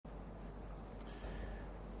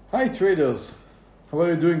Hi traders, how are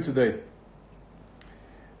you doing today?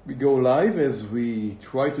 We go live as we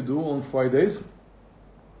try to do on Fridays.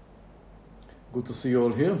 Good to see you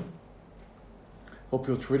all here. Hope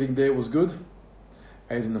your trading day was good.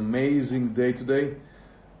 I had an amazing day today.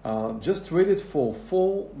 Just traded for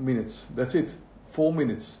 4 minutes. That's it, 4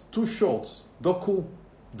 minutes. 2 shorts, Doku,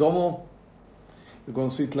 Domo. You're going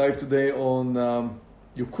to see it live today on,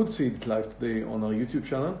 you could see it live today on our YouTube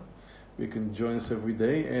channel. You can join us every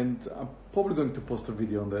day, and I'm probably going to post a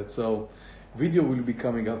video on that. So video will be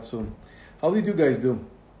coming out soon. How did you guys do?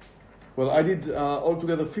 Well, I did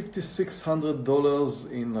altogether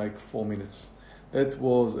 $5,600 in like 4 minutes. That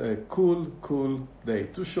was a cool day.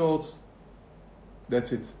 2 shorts,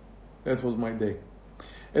 that's it. That was my day.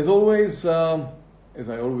 As always, as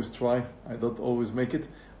I always try, I don't always make it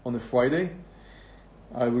on a Friday.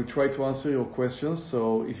 I will try to answer your questions.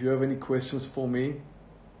 So if you have any questions for me,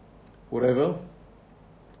 whatever,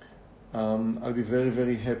 I'll be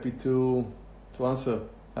very happy to answer.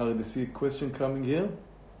 I already see a question coming here.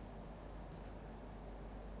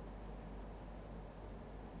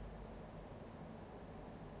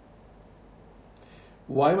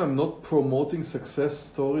 Why am I not promoting success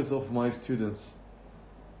stories of my students?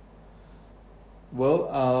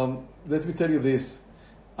 Well, let me tell you this.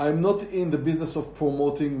 I'm not in the business of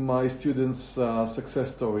promoting my students'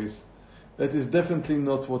 success stories. That is definitely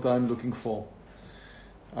not what I'm looking for.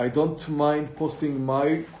 I don't mind posting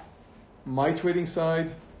my trading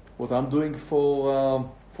side, what I'm doing for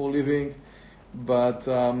living, but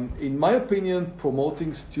in my opinion,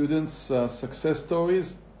 promoting students' success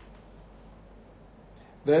stories,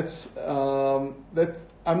 I'm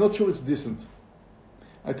not sure it's decent.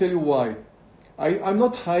 I tell you why. I'm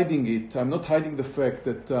not hiding it. I'm not hiding the fact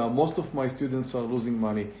that most of my students are losing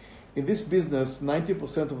money. In this business,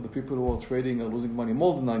 90% of the people who are trading are losing money,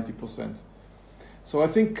 more than 90%. So I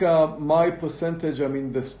think my percentage,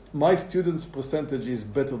 my students' percentage is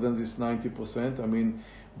better than this 90%.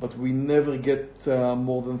 But we never get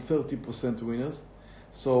more than 30% winners.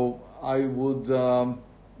 So I would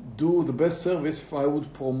do the best service if I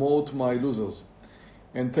would promote my losers.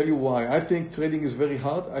 And tell you why. I think trading is very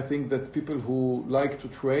hard. I think that people who like to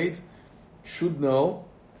trade should know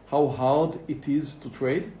how hard it is to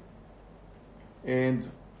trade. And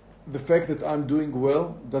the fact that I'm doing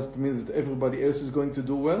well doesn't mean that everybody else is going to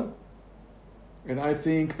do well. And I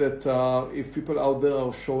think that if people out there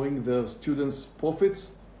are showing their students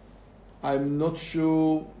profits, I'm not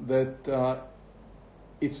sure that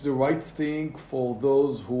it's the right thing for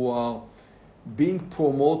those who are being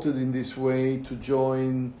promoted in this way to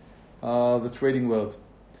join the trading world.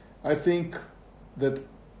 I think that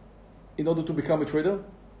in order to become a trader,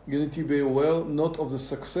 you need to be aware not of the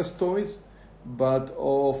success stories, but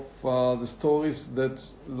of the stories that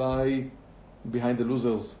lie behind the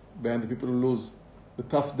losers, behind the people who lose, the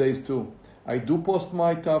tough days too. I do post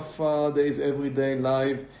my tough days every day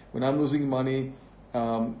live. When I'm losing money,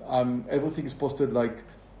 everything is posted. Like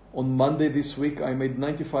on Monday this week, I made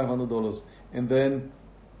 $9,500. And then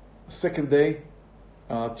second day,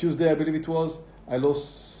 Tuesday I believe it was, I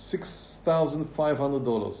lost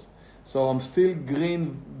 $6,500. So I'm still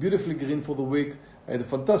green, beautifully green for the week. I had a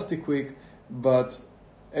fantastic week, but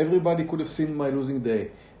everybody could have seen my losing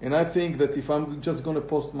day. And I think that if I'm just going to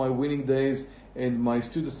post my winning days and my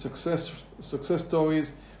student success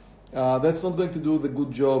stories, that's not going to do the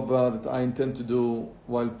good job that I intend to do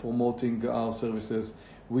while promoting our services.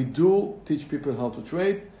 We do teach people how to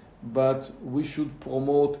trade, but we should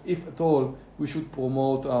promote, if at all, we should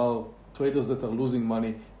promote our traders that are losing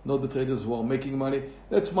money, not the traders who are making money.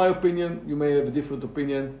 That's my opinion. You may have a different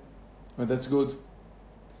opinion, and that's good.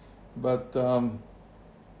 But,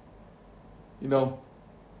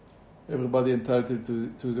 everybody entitled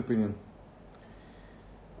to his opinion.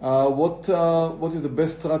 What is the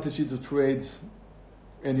best strategy to trade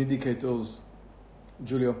and indicators,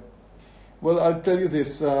 Julio? Well, I'll tell you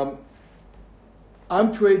this.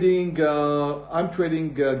 I'm trading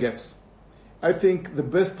gaps. I think the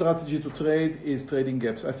best strategy to trade is trading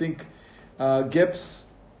gaps. I think gaps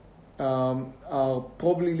are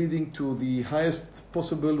probably leading to the highest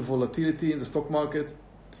possible volatility in the stock market.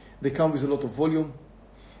 They come with a lot of volume.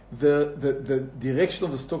 The direction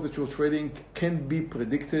of the stock that you're trading can be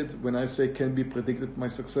predicted. When I say can be predicted, my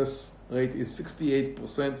success rate is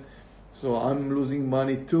 68%. So I'm losing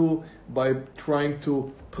money too by trying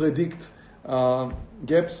to predict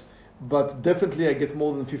gaps, but definitely I get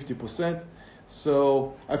more than 50%.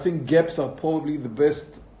 So I think gaps are probably the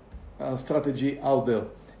best strategy out there.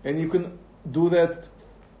 And you can do that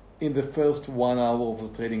in the first 1 hour of the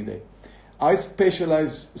trading day. I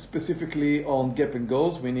specialize specifically on gap and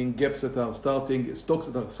goes, meaning gaps that are starting, stocks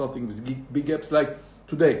that are starting with big gaps like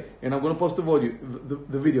today. And I'm going to post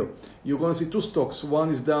the video. You're going to see two stocks. One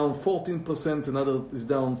is down 14%, another is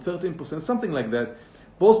down 13%, something like that.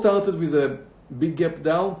 Both started with a big gap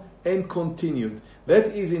down and continued.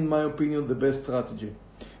 That is, in my opinion, the best strategy.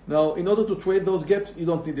 Now, in order to trade those gaps, you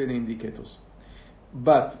don't need any indicators.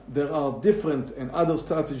 But there are different and other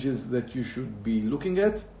strategies that you should be looking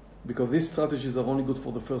at, because these strategies are only good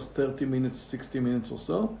for the first 30 minutes, 60 minutes or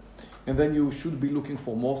so. And then you should be looking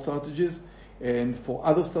for more strategies. And for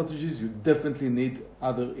other strategies, you definitely need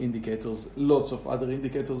other indicators, lots of other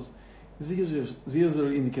indicators. These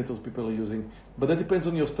are indicators people are using, but that depends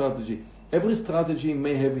on your strategy. Every strategy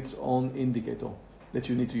may have its own indicator that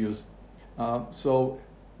you need to use. So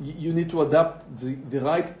you need to adapt the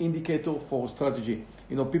right indicator for strategy.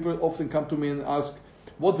 You know, people often come to me and ask,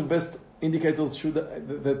 what the best indicators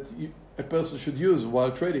a person should use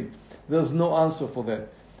while trading? There's no answer for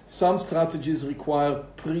that. Some strategies require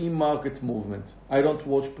pre-market movement. I don't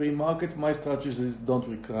watch pre-market. My strategies don't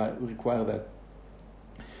require that.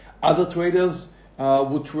 Other traders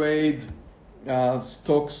would trade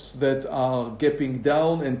stocks that are gapping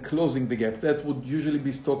down and closing the gap. That would usually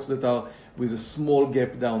be stocks that are with a small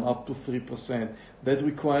gap down, up to 3%. That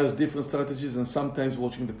requires different strategies and sometimes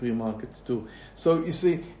watching the pre-market too. So you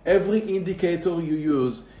see, every indicator you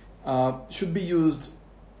use should be used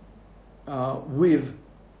with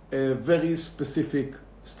a very specific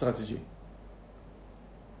strategy.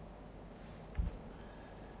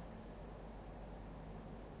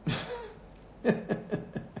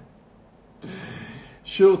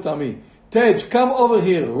 Sure, Tammy. Tej, come over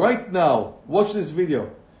here right now. Watch this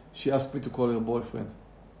video. She asked me to call her boyfriend.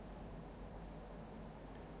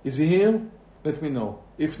 Is he here? Let me know.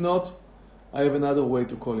 If not, I have another way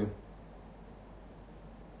to call him.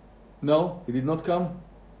 No? He did not come?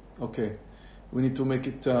 Okay. We need to make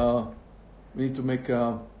it,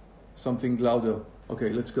 something louder. Okay,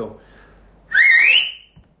 let's go.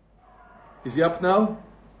 Is he up now?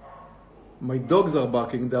 My dogs are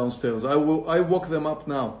barking downstairs. I woke them up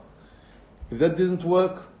now. If that didn't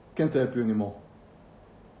work, can't help you anymore.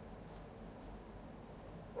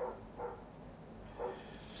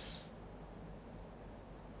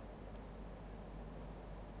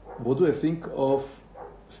 What do I think of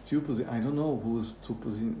Stu Puzzini? I don't know who's Stu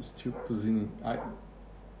Puzzini. I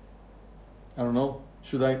don't know.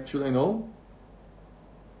 Should I know?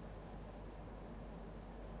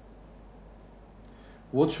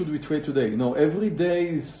 What should we trade today? No, every day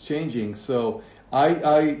is changing. So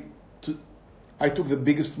I took the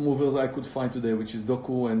biggest movers I could find today, which is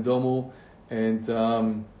Doku and Domu, and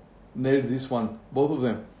nailed this one, both of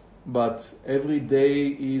them. But every day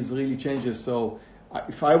is really changes. So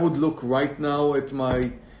if I would look right now at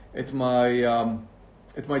my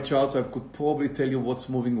charts, I could probably tell you what's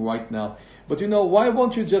moving right now. But you know, why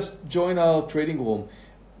won't you just join our trading room?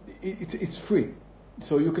 It's free,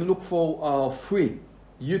 so you can look for our free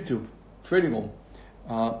YouTube trading room.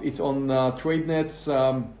 It's on TradeNet's.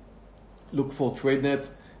 Look for TradeNet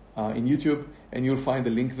in YouTube, and you'll find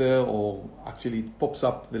the link there, or actually it pops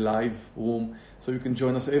up the live room, so you can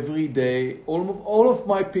join us every day. All of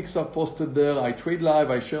my picks are posted there. I trade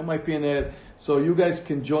live. I share my P&L, so you guys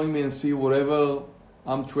can join me and see whatever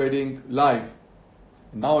I'm trading live.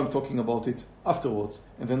 Now I'm talking about it afterwards,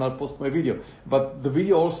 and then I'll post my video. But the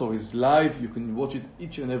video also is live. You can watch it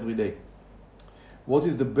each and every day. What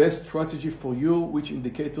is the best strategy for you? Which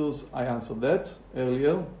indicators? I answered that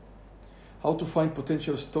earlier. How to find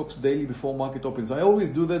potential stocks daily before market opens. I always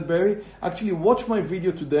do that, Barry. Actually, watch my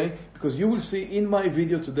video today, because you will see in my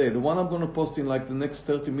video today, the one I'm going to post in like the next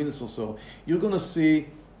 30 minutes or so, you're going to see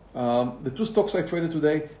the two stocks I traded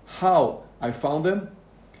today, how I found them.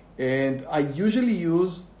 And I usually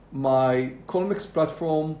use my Colmex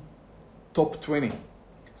platform top 20.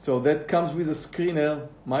 So that comes with a screener.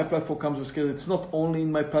 My platform comes with a screener. It's not only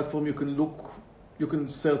in my platform. You can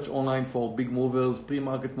search online for big movers,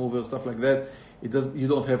 pre-market movers, stuff like that. You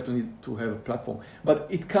don't have to need to have a platform, but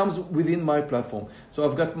it comes within my platform. So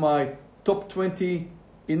I've got my top 20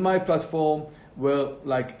 in my platform, where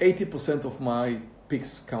like 80% of my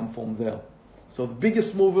picks come from there. So the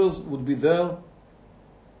biggest movers would be there.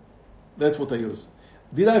 That's what I use.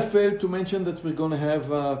 Did I fail to mention that we're going to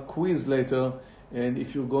have a quiz later? And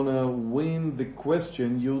if you're going to win the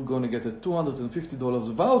question, you're going to get a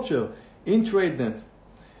 $250 voucher in TradeNet.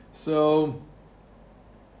 So,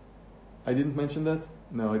 I didn't mention that?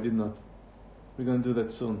 No, I did not. We're going to do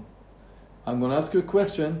that soon. I'm going to ask you a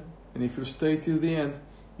question, and if you stay till the end,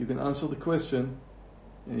 you can answer the question.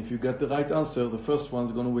 And if you get the right answer, the first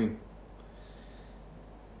one's going to win.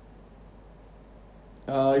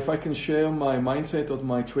 if I can share my mindset of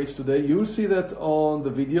my trades today, you'll see that on the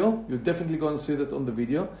video. You're definitely going to see that on the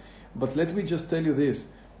video. But let me just tell you this.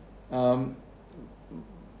 To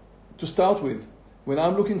start with, when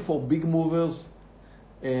I'm looking for big movers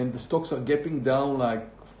and the stocks are gapping down like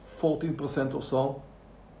 14% or so,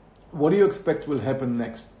 what do you expect will happen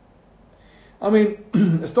next? I mean,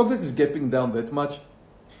 a stock that is gapping down that much,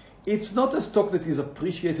 it's not a stock that is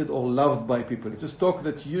appreciated or loved by people. It's a stock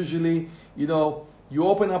that usually, you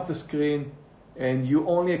open up the screen and you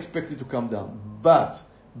only expect it to come down. But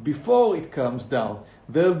before it comes down,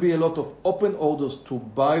 there'll be a lot of open orders to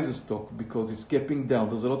buy the stock because it's gapping down.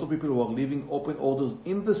 There's a lot of people who are leaving open orders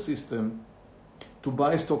in the system to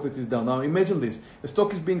buy a stock that is down. Now imagine this. A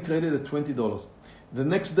stock is being traded at $20. The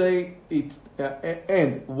next day,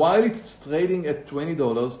 and while it's trading at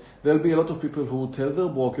 $20, there'll be a lot of people who tell their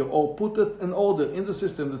broker or put an order in the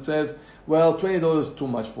system that says, well, $20 is too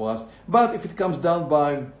much for us, but if it comes down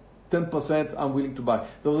by 10%, I'm willing to buy.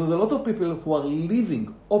 There's a lot of people who are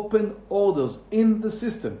leaving open orders in the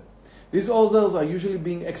system. These orders are usually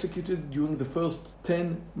being executed during the first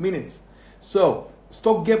 10 minutes. So,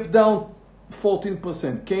 stock gap down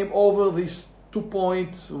 14%, came over these 2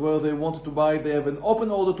 points where they wanted to buy, they have an open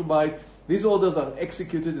order to buy. These orders are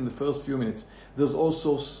executed in the first few minutes. There's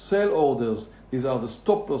also sell orders. These are the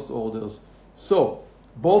stop loss orders. So,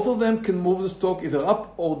 both of them can move the stock either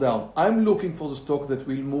up or down. I'm looking for the stock that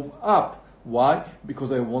will move up. Why?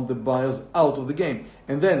 Because I want the buyers out of the game.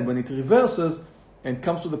 And then when it reverses and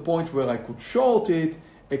comes to the point where I could short it,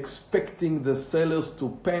 expecting the sellers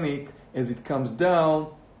to panic as it comes down,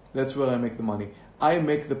 that's where I make the money. I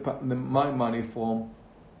make my money from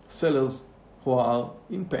sellers who are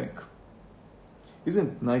in panic. Isn't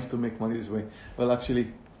it nice to make money this way? Well,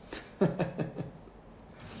 actually,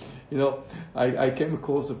 I came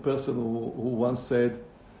across a person who once said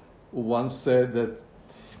that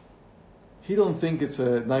he don't think it's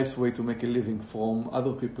a nice way to make a living from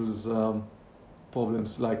other people's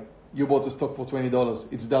problems. Like, you bought a stock for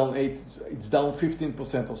 $20, it's down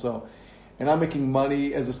 15% or so, and I'm making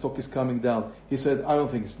money as the stock is coming down. He said, I don't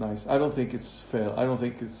think it's nice. I don't think it's fair. I don't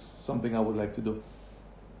think it's something I would like to do.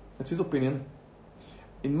 That's his opinion.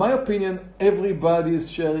 In my opinion, everybody is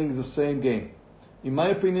sharing the same game. In my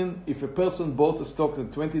opinion, if a person bought a stock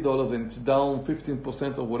at $20 and it's down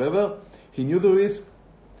 15% or whatever, he knew the risk.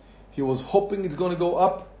 He was hoping it's going to go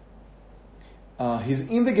up. He's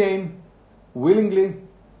in the game willingly.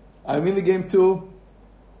 I'm in the game too.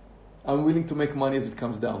 I'm willing to make money as it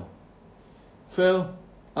comes down. Fair?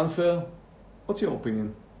 Unfair? What's your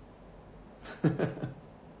opinion?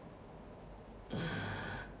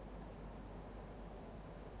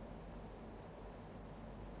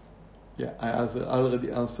 Yeah, I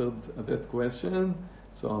already answered that question,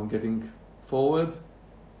 so I'm getting forward.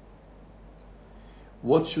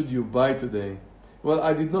 What should you buy today? Well,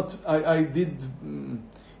 I did not. I did.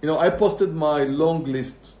 I posted my long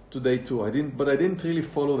list today too. I didn't really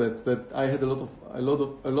follow that. That I had a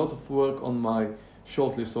lot of work on my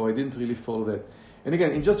short list, so I didn't really follow that. And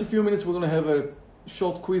again, in just a few minutes, we're going to have a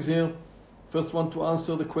short quiz here. First one to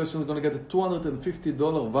answer the question is going to get a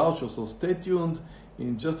 $250 voucher. So stay tuned.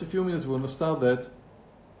 In just a few minutes, we're going to start that.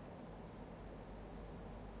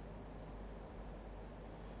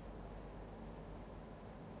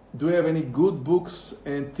 Do you have any good books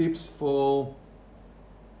and tips for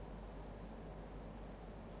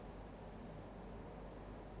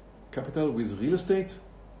capital with real estate?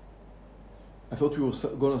 I thought you were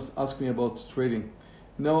going to ask me about trading.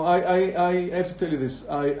 No, I have to tell you this.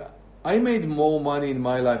 I made more money in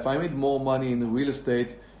my life. I made more money in real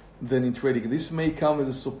estate than in trading. This may come as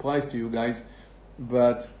a surprise to you guys,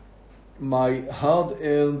 but my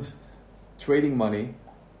hard-earned trading money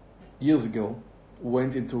years ago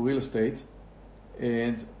went into real estate,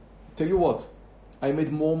 and tell you what, I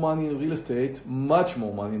made more money in real estate, much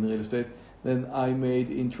more money in real estate than I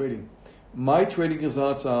made in trading. My trading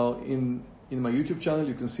results are in my YouTube channel.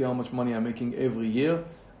 You can see how much money I'm making every year.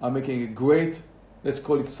 I'm making a great, let's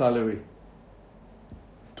call it salary.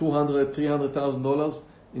 $200,000, $300,000.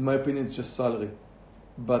 In my opinion, it's just salary.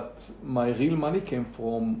 But my real money came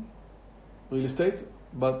from real estate,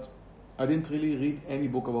 but I didn't really read any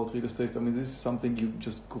book about real estate. I mean, this is something you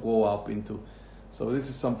just grow up into. So this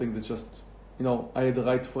is something that just, I had the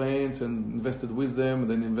right friends and invested with them, and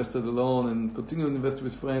then invested alone and continued to invest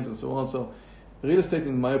with friends and so on. So real estate,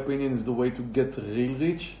 in my opinion, is the way to get real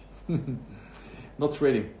rich, not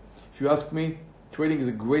trading. If you ask me, trading is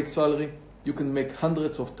a great salary. You can make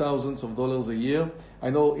hundreds of thousands of dollars a year. I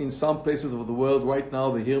know in some places of the world right now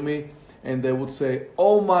they hear me and they would say,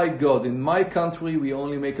 oh my God, in my country we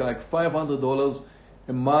only make like $500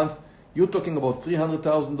 a month. You're talking about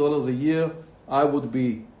 $300,000 a year. I would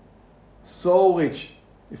be so rich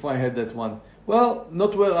if I had that one. Well,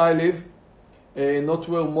 not where I live, not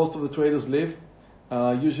where most of the traders live.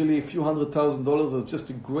 Usually a few $100,000 is just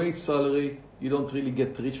a great salary. You don't really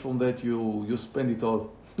get rich from that. You spend it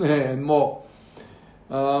all and more.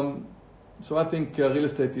 So I think real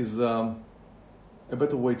estate is a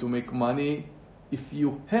better way to make money if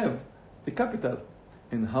you have the capital.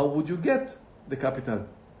 And how would you get the capital?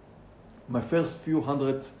 My first few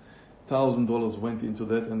 $100,000 went into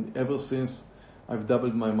that, and ever since I've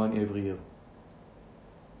doubled my money every year.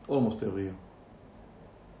 Almost every year.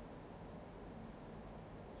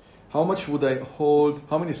 How much would I hold?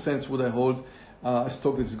 How many cents would I hold a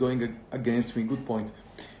stock that's going against me? Good point.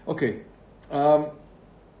 Okay. Let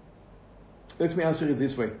me answer it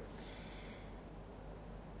this way.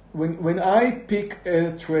 When I pick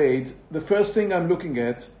a trade, the first thing I'm looking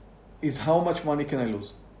at is how much money can I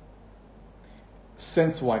lose?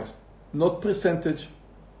 Cents-wise, not percentage.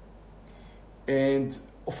 And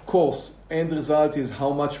of course, end result is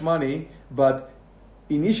how much money, but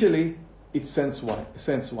initially it's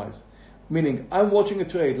cents-wise. Meaning, I'm watching a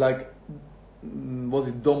trade like, was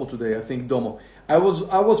it Domo today? I think Domo. I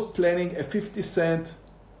was planning a 50-cent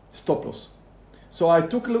stop loss. So I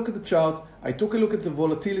took a look at the chart, I took a look at the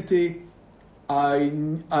volatility,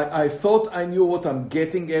 I thought I knew what I'm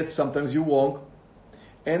getting at, sometimes you won't,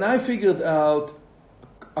 and I figured out,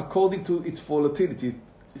 according to its volatility,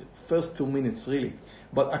 first 2 minutes really,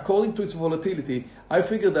 but according to its volatility, I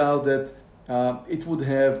figured out that it would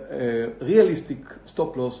have a realistic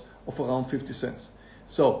stop loss of around 50 cents.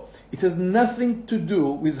 So it has nothing to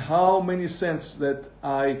do with how many cents that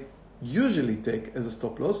I usually take as a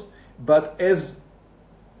stop loss, but as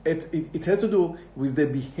it has to do with the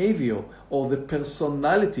behavior or the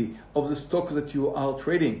personality of the stock that you are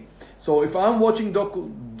trading. So if I'm watching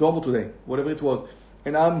Domo today, whatever it was,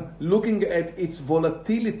 and I'm looking at its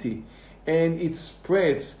volatility and its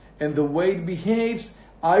spreads and the way it behaves,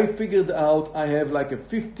 I figured out I have like a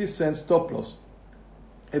 50-cent stop loss.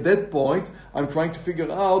 At that point, I'm trying to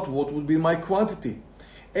figure out what would be my quantity.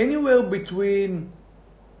 Anywhere between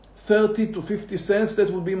 30 to 50 cents, that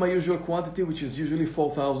would be my usual quantity, which is usually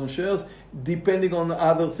 4,000 shares, depending on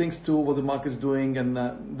other things too, what the market's doing and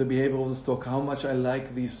the behavior of the stock, how much I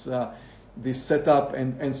like this setup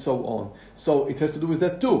and so on. So it has to do with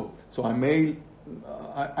that too. So I may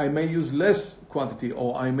use less quantity,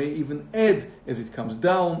 or I may even add as it comes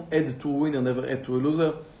down, add to a winner, never add to a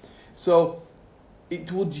loser. So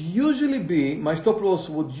it would usually be, my stop loss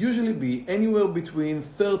would usually be anywhere between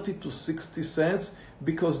 30 to 60 cents,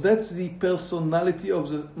 because that's the personality of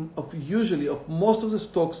most of the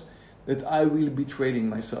stocks that I will be trading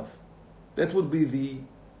myself. That would be the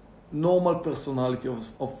normal personality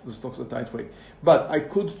of the stocks that I trade. But I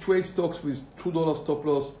could trade stocks with $2 stop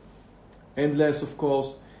loss and less, of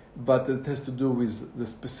course, but it has to do with the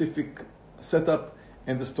specific setup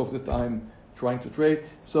and the stock that I'm trying to trade.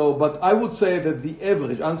 So, but I would say that the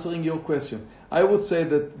average, answering your question, I would say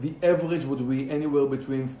that the average would be anywhere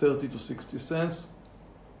between 30 to 60 cents.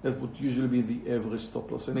 That would usually be the average stop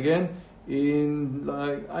loss. And again,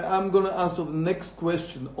 I'm going to answer the next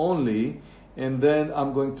question only, and then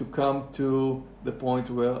I'm going to come to the point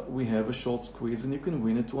where we have a short squeeze and you can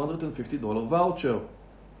win a $250 voucher.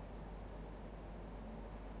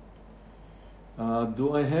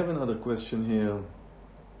 Do I have another question here?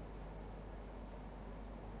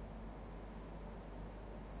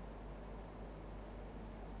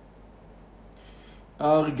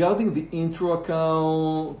 Regarding the intro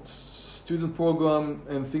account, student program,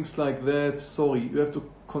 and things like that, sorry, you have to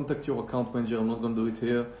contact your account manager. I'm not going to do it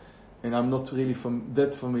here, and I'm not really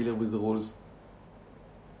that familiar with the rules.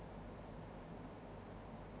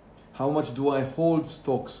 How much do I hold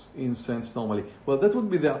stocks in cents normally? Well, that would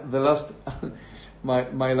be the last,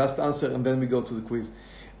 my last answer, and then we go to the quiz.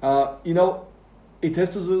 It has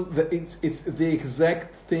to do, it's the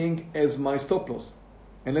exact thing as my stop loss.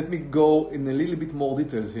 And let me go in a little bit more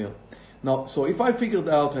details here. Now, so if I figured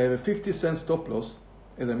out I have a 50-cent stop loss,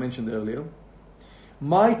 as I mentioned earlier,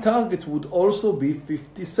 my target would also be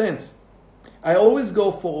 50 cents. I always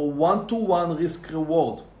go for a 1-to-1 risk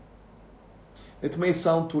reward. It may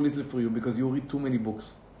sound too little for you because you read too many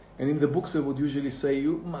books. And in the books they would usually say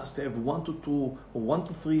you must have 1-to-2 or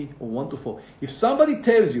 1-to-3 or 1-to-4. If somebody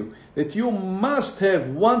tells you that you must have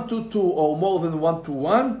 1-to-2 or more than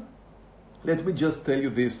 1-to-1, let me just tell you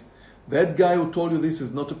this. That guy who told you this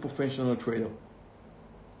is not a professional trader.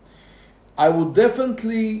 I would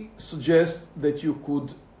definitely suggest that you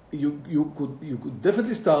could you could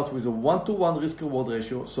definitely start with a 1-to-1 risk-reward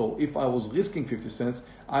ratio. So if I was risking 50 cents,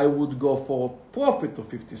 I would go for a profit of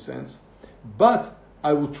 50 cents, but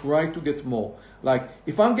I would try to get more. Like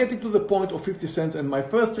if I'm getting to the point of 50 cents, and my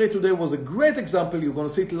first trade today was a great example. You're going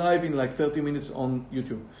to see it live in like 30 minutes on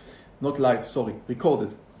YouTube. Not live, sorry,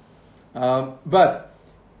 recorded. But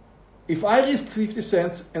if I risk 50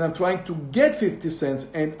 cents and I'm trying to get 50 cents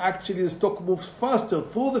and actually the stock moves faster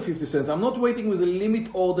through the 50 cents, I'm not waiting with a limit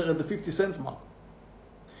order at the 50 cents mark.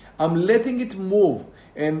 I'm letting it move.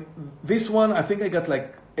 And this one, I think I got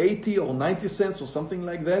like 80 or 90 cents or something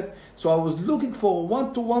like that. So I was looking for a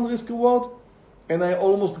 1-to-1 risk reward and I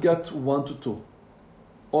almost got 1-to-2.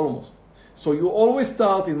 Almost. So you always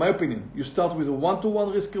start, in my opinion, you start with a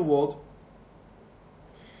 1-to-1 risk reward.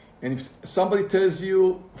 And if somebody tells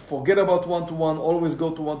you, forget about 1-to-1, always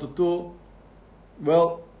go to 1-to-2,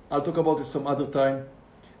 well, I'll talk about it some other time.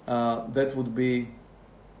 That would be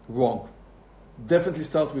wrong. Definitely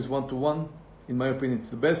start with 1-to-1. In my opinion, it's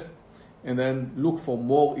the best. And then look for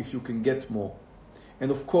more if you can get more.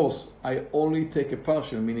 And of course, I only take a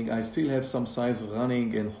partial, meaning I still have some size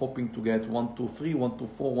running and hoping to get 1-to-3,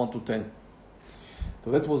 1-to-4, 1-to-10. So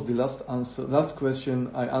that was the last question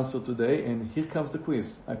I answered today, and here comes the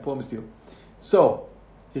quiz, I promised you. So,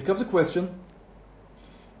 here comes the question,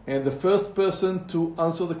 and the first person to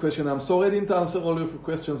answer the question, I'm sorry I didn't answer all of your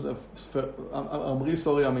questions, I'm really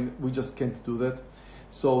sorry, we just can't do that.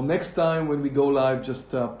 So next time when we go live, just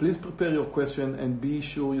please prepare your question and be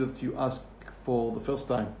sure that you ask for the first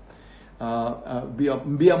time.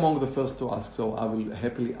 Be among the first to ask, so I will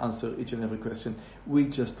happily answer each and every question. We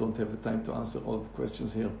just don't have the time to answer all the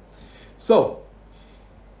questions here. So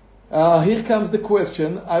here comes the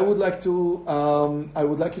question. I would like you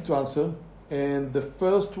to answer, and the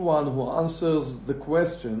first one who answers the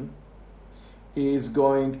question is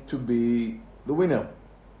going to be the winner.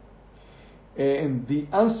 And the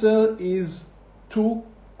answer is 2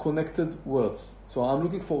 connected words. So I'm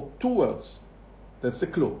looking for 2 words. That's the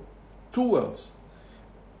clue. 2 words.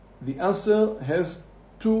 The answer has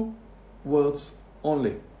 2 words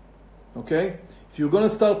only. Okay? If you're going to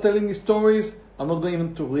start telling me stories, I'm not going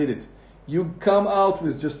even to read it. You come out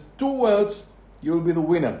with just 2 words, you'll be the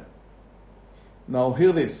winner. Now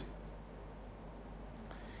hear this.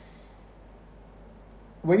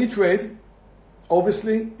 When you trade,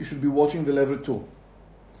 obviously you should be watching the level 2.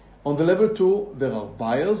 On the level 2, there are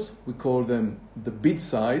buyers, we call them the bid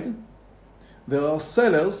side. There are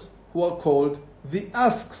sellers, who are called the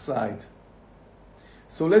ask side.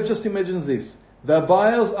 So let's just imagine this. The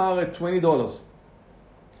buyers are at $20.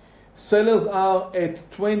 Sellers are at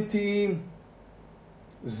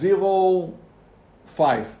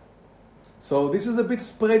 $20.05. So this is a bit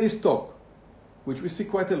spready stock, which we see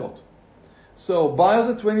quite a lot. So buyers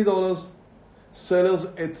at $20, sellers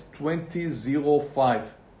at $20.05.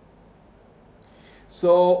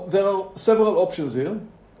 So there are several options here.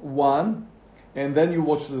 One, and then you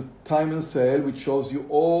watch the time and sale, which shows you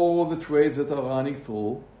all the trades that are running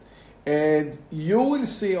through. And you will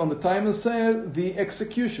see on the time and sale the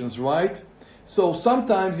executions, right? So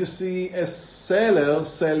sometimes you see a seller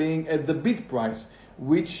selling at the bid price,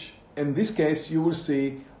 which in this case you will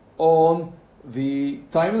see on the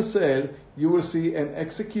time and sale, you will see an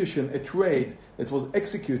execution, a trade that was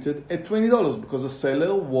executed at $20 because the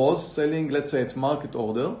seller was selling, let's say, at market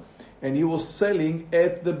order, and he was selling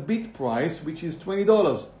at the bid price, which is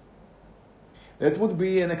 $20. That would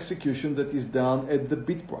be an execution that is done at the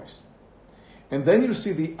bid price. And then you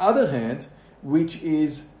see the other hand, which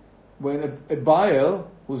is when a buyer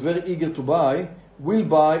who's very eager to buy will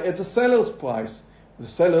buy at the seller's price. The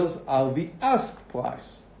sellers are the ask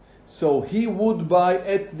price. So he would buy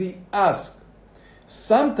at the ask.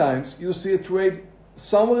 Sometimes you see a trade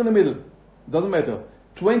somewhere in the middle. Doesn't matter.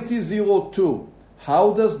 20.02.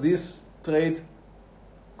 How does this trade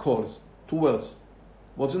calls? 2 words.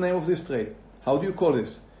 What's the name of this trade? How do you call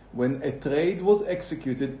this? When a trade was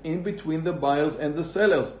executed in between the buyers and the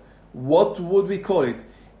sellers, what would we call it?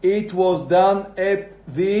 It was done at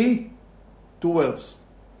the 2 words.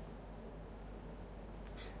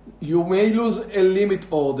 You may lose a limit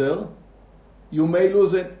order. You may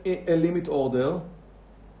lose a limit order.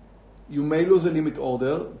 You may lose a limit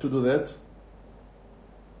order to do that.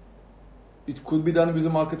 It could be done with a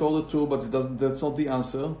market order too, but that's not the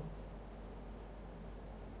answer.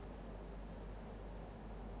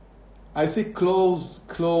 I see close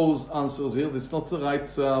answers here. That's not the right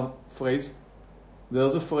phrase.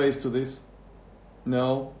 There's a phrase to this.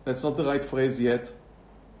 No, that's not the right phrase yet.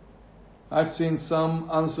 I've seen some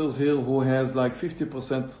answers here who has like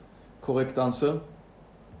 50% correct answer.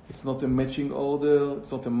 It's not a matching order.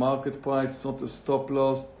 It's not a market price. It's not a stop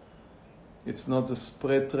loss. It's not a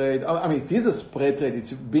spread trade. I mean, it is a spread trade.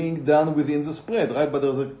 It's being done within the spread, right? But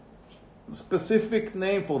there's a specific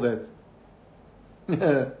name for that.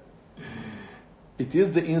 It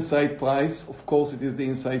is the inside price. Of course, it is the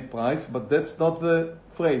inside price, but that's not the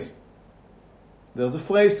phrase. There's a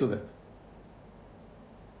phrase to that.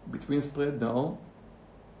 Between spread, no.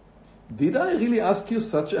 Did I really ask you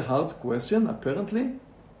such a hard question, apparently?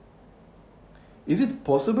 Is it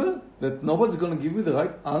possible that nobody's going to give me the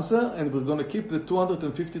right answer and we're going to keep the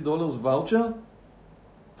 $250 voucher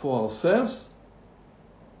for ourselves?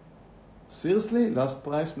 Seriously? Last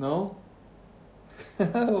price? No?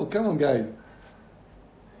 Oh, come on, guys.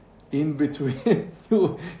 In between.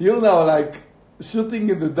 You're now like shooting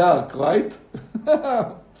in the dark, right?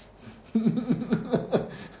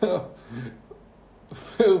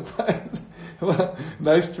 Fair price.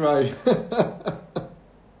 Nice try.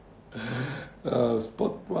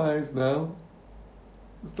 Spot price now.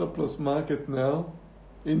 Stop loss market now.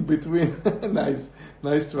 In between.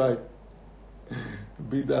 Nice try.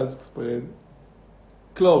 Bid ask spread.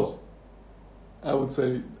 Close. I would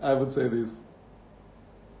say this.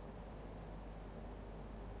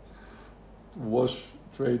 Wash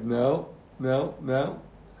trade now.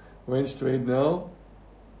 Range trade now.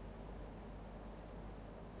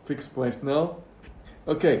 Fixed price now.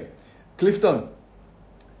 Okay. Clifton.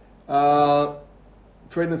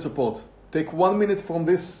 Trade and support. Take 1 minute from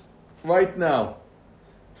this right now.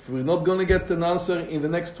 If we're not going to get an answer in the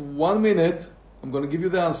next 1 minute, I'm going to give you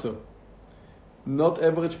the answer. Not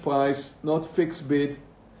average price, not fixed bid.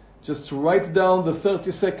 Just write down the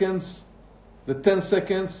 30 seconds, the 10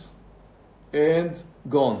 seconds, and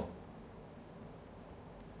gone.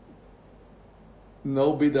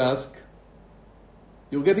 No bid ask.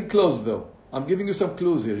 You're getting close though. I'm giving you some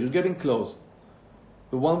clues here. You're getting close.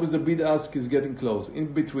 The one with the bid ask is getting close.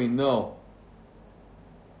 In between, no.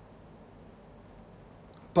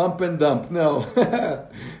 Pump and dump, no.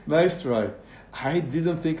 Nice try. I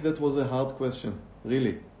didn't think that was a hard question,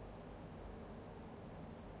 really.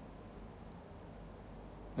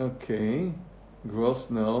 Okay. Gross,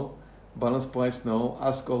 no. Balance price, no.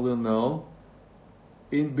 Ask order, no.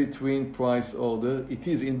 In between price order. It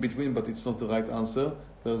is in between, but it's not the right answer.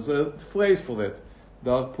 There's a phrase for that.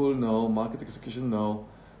 Dark pool, no. Market execution, no.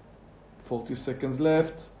 40 seconds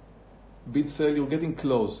left. Bid sell, you're getting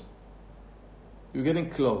close. You're getting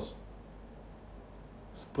close.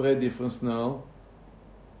 Spread difference now.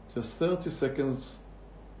 Just 30 seconds.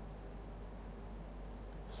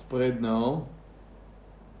 Spread now.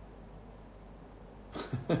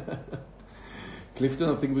 Clifton,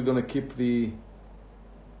 I think we're going to keep the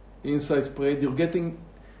inside spread. You're getting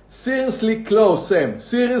seriously close, Sam.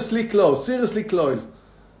 Seriously close. Seriously close.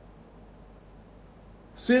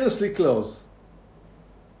 Seriously close.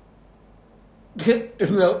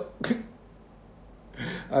 No.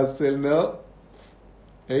 I still no.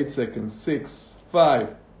 8 seconds. 6,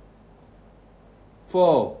 5,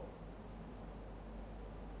 4.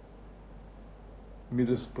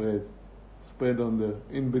 Middle spread. Spread on the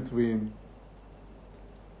in between.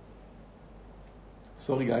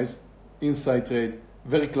 Sorry guys. Inside trade.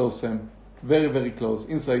 Very close, Sam. Very, very close.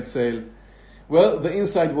 Inside sale. Well, the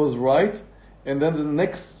inside was right. And then the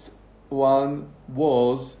next one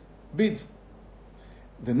was bid.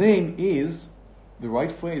 The name is, the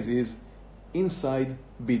right phrase is inside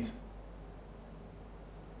bid.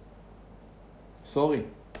 Sorry.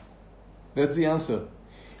 That's the answer.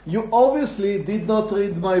 You obviously did not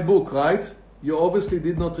read my book, right? You obviously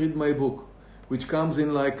did not read my book, which comes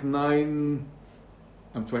in like 9...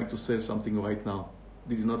 I'm trying to say something right now.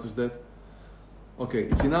 Did you notice that? Okay,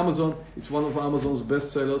 it's in Amazon. It's one of Amazon's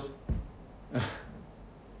best sellers.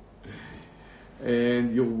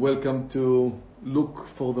 And you're welcome to look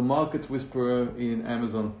for the Market Whisperer in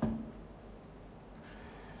Amazon.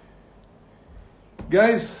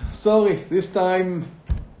 Guys, sorry, this time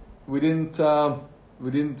we couldn't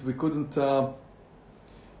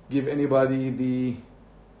give anybody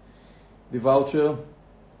the voucher.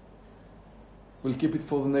 We'll keep it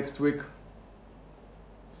for the next week.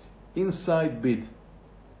 Inside bid.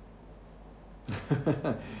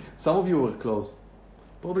 Some of you were close.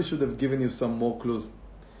 Probably should have given you some more clues.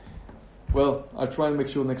 Well, I'll try and make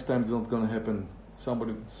sure next time it's not going to happen.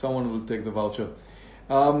 Someone will take the voucher.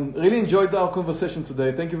 Really enjoyed our conversation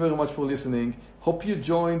today. Thank you very much for listening. Hope you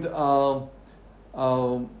joined our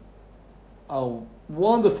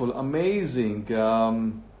wonderful, amazing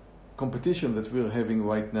competition that we're having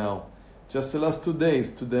right now. Just the last 2 days,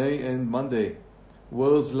 today and Monday.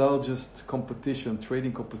 World's largest competition,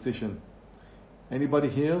 trading competition. Anybody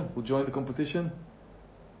here who joined the competition?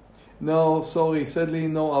 No, sorry, sadly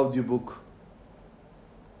no audiobook.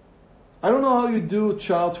 I don't know how you do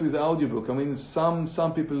charts with audiobook. I mean,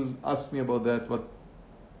 some people ask me about that, but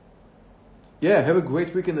yeah, have a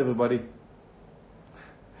great weekend, everybody.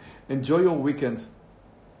 Enjoy your weekend.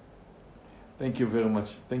 Thank you very much.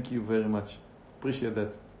 Thank you very much. Appreciate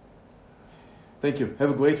that. Thank you.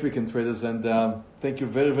 Have a great weekend, traders, and thank you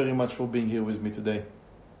very, very much for being here with me today.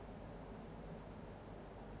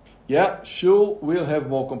 Yeah, sure, we'll have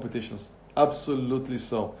more competitions. Absolutely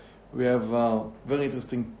so. We have very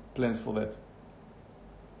interesting plans for that.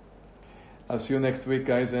 I'll see you next week,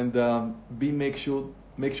 guys, and make sure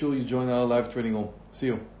you join our live trading room. See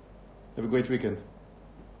you. Have a great weekend.